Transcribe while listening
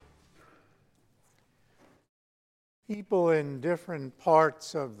People in different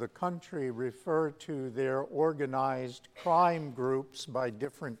parts of the country refer to their organized crime groups by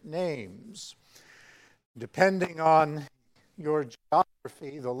different names. Depending on your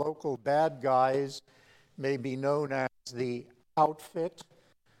geography, the local bad guys may be known as the outfit,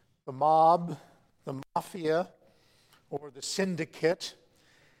 the mob, the mafia, or the syndicate.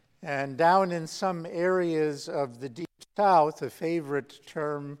 And down in some areas of the Deep South, a favorite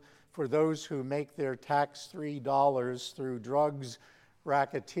term for those who make their tax-free dollars through drugs,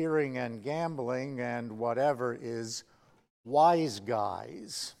 racketeering, and gambling, and whatever, is wise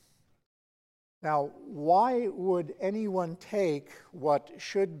guys. Now, why would anyone take what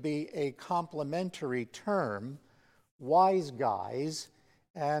should be a complimentary term, wise guys,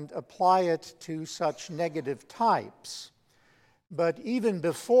 and apply it to such negative types? But even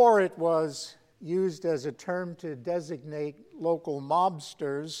before it was used as a term to designate local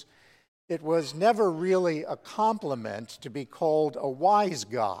mobsters, it was never really a compliment to be called a wise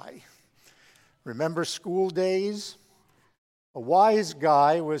guy. Remember school days? A wise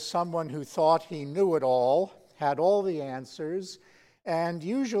guy was someone who thought he knew it all, had all the answers, and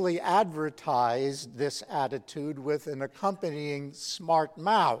usually advertised this attitude with an accompanying smart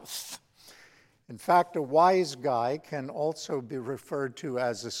mouth. In fact, a wise guy can also be referred to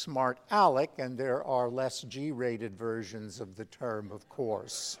as a smart aleck, and there are less G-rated versions of the term, of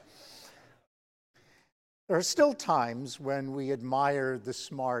course. There are still times when we admire the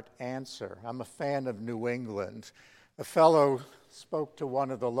smart answer. I'm a fan of New England. A fellow spoke to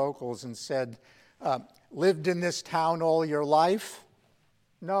one of the locals and said, lived in this town all your life?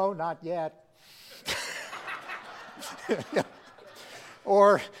 No, not yet.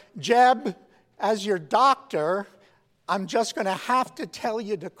 Or, Jeb, as your doctor, I'm just going to have to tell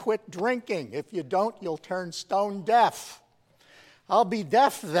you to quit drinking. If you don't, you'll turn stone deaf. I'll be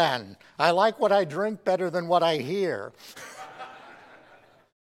deaf then. I like what I drink better than what I hear.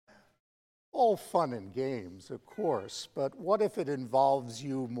 All fun and games, of course, but what if it involves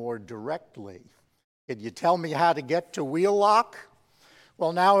you more directly? Could you tell me how to get to Wheelock?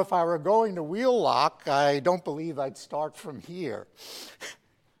 Well, now, if I were going to Wheelock, I don't believe I'd start from here.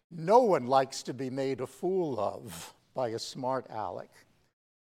 No one likes to be made a fool of by a smart aleck.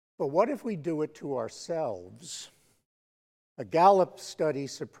 But what if we do it to ourselves? A Gallup study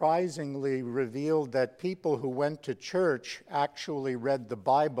surprisingly revealed that people who went to church actually read the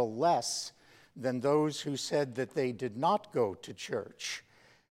Bible less than those who said that they did not go to church.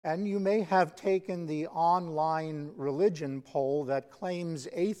 And you may have taken the online religion poll that claims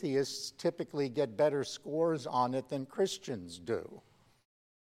atheists typically get better scores on it than Christians do.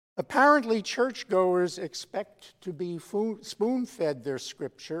 Apparently, churchgoers expect to be spoon-fed their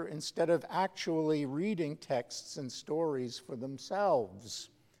scripture instead of actually reading texts and stories for themselves.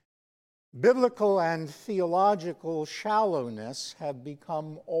 Biblical and theological shallowness have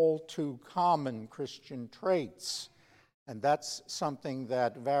become all too common Christian traits, and that's something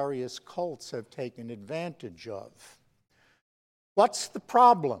that various cults have taken advantage of. What's the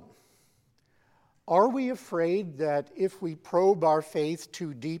problem? Are we afraid that if we probe our faith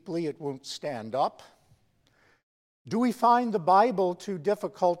too deeply, it won't stand up? Do we find the Bible too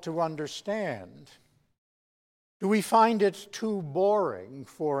difficult to understand? Do we find it too boring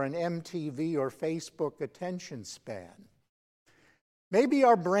for an MTV or Facebook attention span? Maybe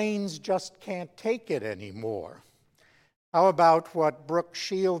our brains just can't take it anymore. How about what Brooke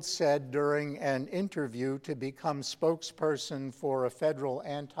Shields said during an interview to become spokesperson for a federal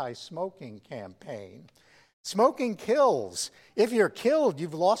anti-smoking campaign? Smoking kills. If you're killed,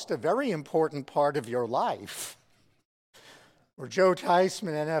 you've lost a very important part of your life. Or Joe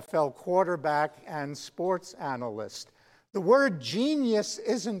Theismann, NFL quarterback and sports analyst. The word genius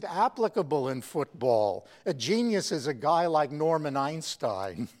isn't applicable in football. A genius is a guy like Norman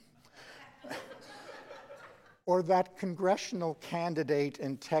Einstein. Or that congressional candidate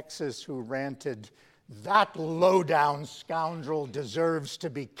in Texas who ranted, "That low-down scoundrel deserves to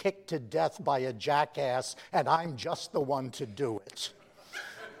be kicked to death by a jackass, and I'm just the one to do it."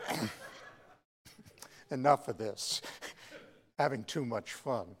 Enough of this. Having too much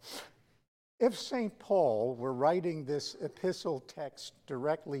fun. If St. Paul were writing this epistle text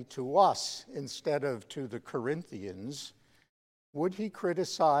directly to us instead of to the Corinthians, would he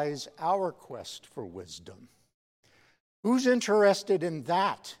criticize our quest for wisdom? Who's interested in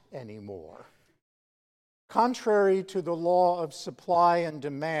that anymore? Contrary to the law of supply and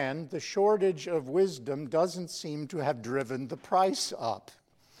demand, the shortage of wisdom doesn't seem to have driven the price up.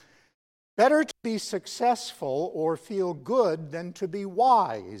 Better to be successful or feel good than to be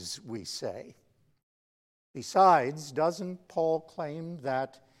wise, we say. Besides, doesn't Paul claim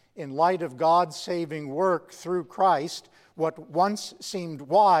that In light of God's saving work through Christ, what once seemed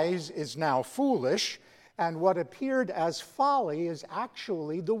wise is now foolish, and what appeared as folly is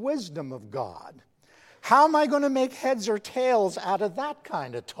actually the wisdom of God. How am I going to make heads or tails out of that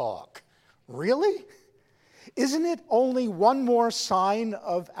kind of talk? Really? Isn't it only one more sign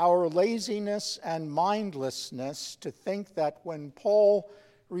of our laziness and mindlessness to think that when Paul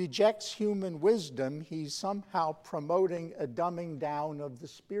rejects human wisdom, he's somehow promoting a dumbing down of the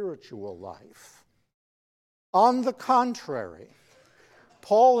spiritual life? On the contrary,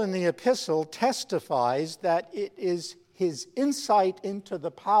 Paul in the epistle testifies that it is his insight into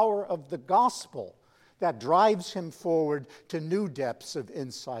the power of the gospel that drives him forward to new depths of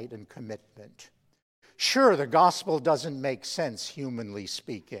insight and commitment. Sure, the gospel doesn't make sense, humanly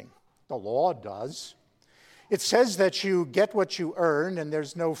speaking. The law does. It says that you get what you earn and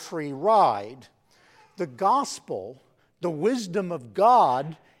there's no free ride. The gospel, the wisdom of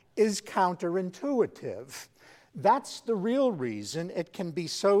God, is counterintuitive. That's the real reason it can be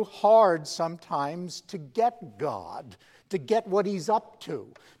so hard sometimes to get God, to get what he's up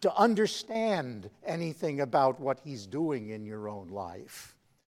to understand anything about what he's doing in your own life.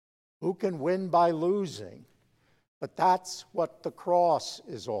 Who can win by losing? But that's what the cross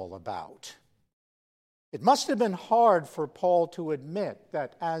is all about. It must have been hard for Paul to admit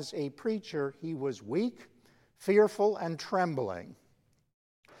that as a preacher he was weak, fearful, and trembling.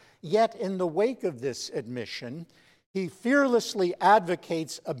 Yet in the wake of this admission, he fearlessly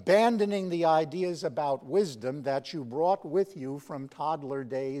advocates abandoning the ideas about wisdom that you brought with you from toddler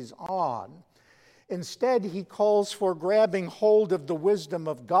days on. Instead, he calls for grabbing hold of the wisdom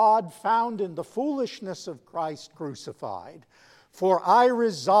of God found in the foolishness of Christ crucified. For I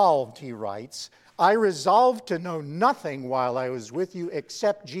resolved, he writes, I resolved to know nothing while I was with you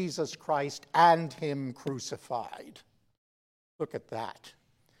except Jesus Christ and him crucified. Look at that.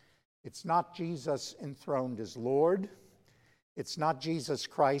 It's not Jesus enthroned as Lord. It's not Jesus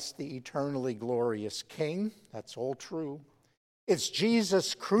Christ, the eternally glorious King. That's all true. It's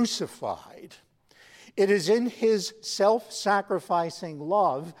Jesus crucified. It is in his self-sacrificing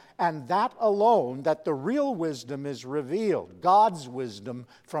love and that alone that the real wisdom is revealed, God's wisdom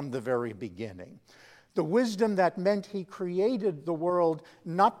from the very beginning. The wisdom that meant he created the world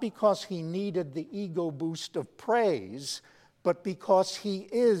not because he needed the ego boost of praise, but because he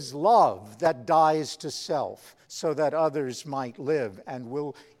is love that dies to self so that others might live and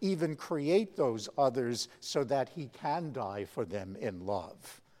will even create those others so that he can die for them in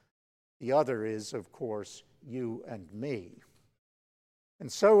love. The other is, of course, you and me.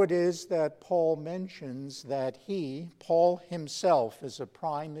 And so it is that Paul mentions that he, Paul himself, is a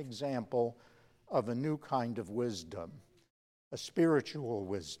prime example of a new kind of wisdom, a spiritual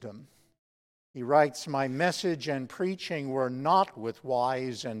wisdom. He writes, my message and preaching were not with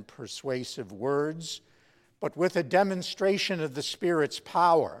wise and persuasive words, but with a demonstration of the Spirit's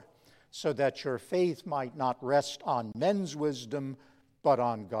power, so that your faith might not rest on men's wisdom, but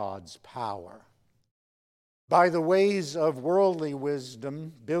on God's power. By the ways of worldly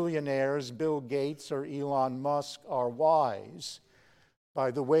wisdom, billionaires, Bill Gates or Elon Musk, are wise.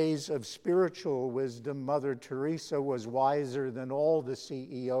 By the ways of spiritual wisdom, Mother Teresa was wiser than all the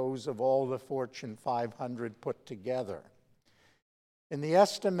CEOs of all the Fortune 500 put together. In the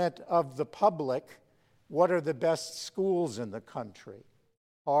estimate of the public, what are the best schools in the country?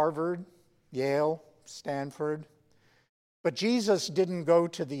 Harvard, Yale, Stanford. But Jesus didn't go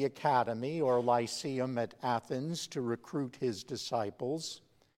to the academy or lyceum at Athens to recruit his disciples.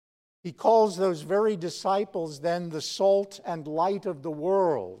 He calls those very disciples then the salt and light of the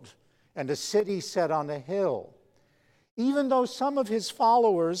world and a city set on a hill. Even though some of his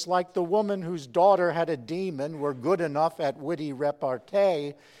followers, like the woman whose daughter had a demon, were good enough at witty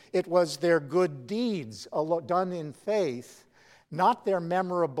repartee, it was their good deeds done in faith, not their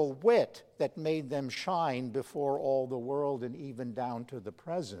memorable wit, that made them shine before all the world and even down to the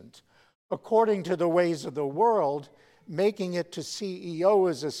present. According to the ways of the world, making it to CEO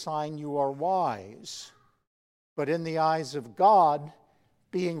is a sign you are wise. But in the eyes of God,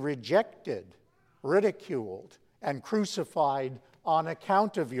 being rejected, ridiculed, and crucified on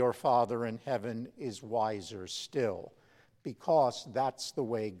account of your Father in heaven is wiser still, because that's the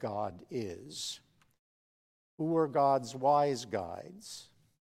way God is. Who are God's wise guides?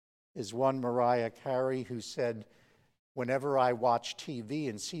 Is one Mariah Carey who said, whenever I watch TV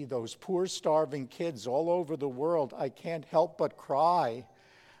and see those poor starving kids all over the world, I can't help but cry.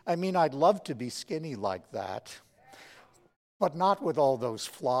 I mean, I'd love to be skinny like that, but not with all those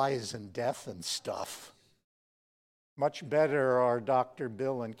flies and death and stuff. Much better are Dr.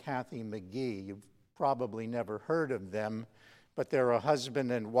 Bill and Kathy McGee. You've probably never heard of them, but they're a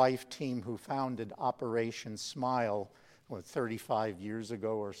husband and wife team who founded Operation Smile 35 years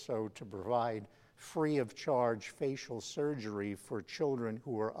ago or so to provide free of charge facial surgery for children who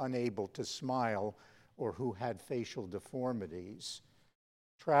were unable to smile or who had facial deformities.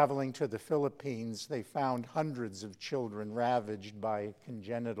 Traveling to the Philippines, they found hundreds of children ravaged by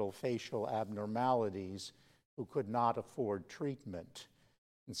congenital facial abnormalities who could not afford treatment.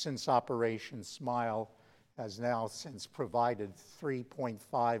 And since Operation Smile has now since provided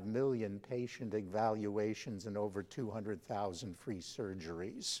 3.5 million patient evaluations and over 200,000 free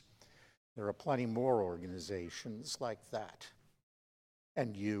surgeries. There are plenty more organizations like that.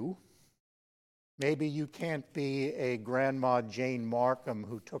 And you? Maybe you can't be a Grandma Jane Markham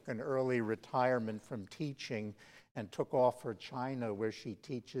who took an early retirement from teaching and took off for China, where she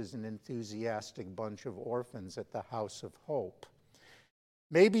teaches an enthusiastic bunch of orphans at the House of Hope.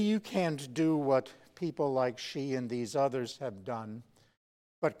 Maybe you can't do what people like she and these others have done,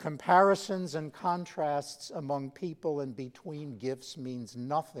 but comparisons and contrasts among people and between gifts means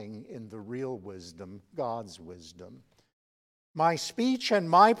nothing in the real wisdom, God's wisdom. My speech and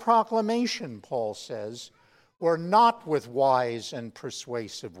my proclamation, Paul says, were not with wise and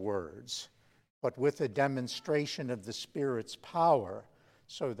persuasive words, but with a demonstration of the Spirit's power,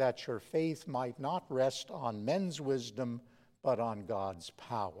 so that your faith might not rest on men's wisdom, but on God's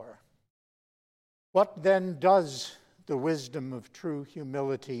power. What then does the wisdom of true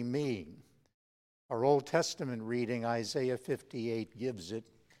humility mean? Our Old Testament reading, Isaiah 58, gives it.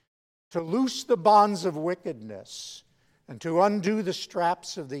 To loose the bonds of wickedness, and to undo the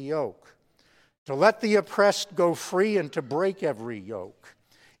straps of the yoke, to let the oppressed go free and to break every yoke.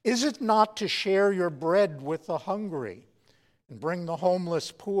 Is it not to share your bread with the hungry and bring the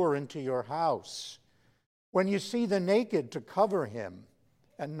homeless poor into your house? When you see the naked, to cover him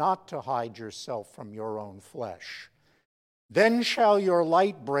and not to hide yourself from your own flesh. Then shall your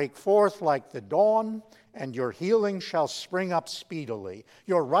light break forth like the dawn, and your healing shall spring up speedily.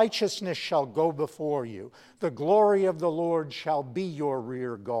 Your righteousness shall go before you. The glory of the Lord shall be your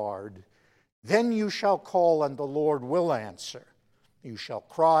rear guard. Then you shall call, and the Lord will answer. You shall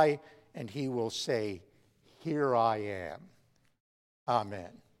cry, and he will say, Here I am. Amen.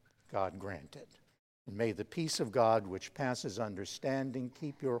 God grant it. And may the peace of God, which passes understanding,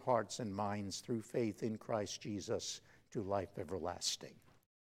 keep your hearts and minds through faith in Christ Jesus to life everlasting.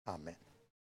 Amen.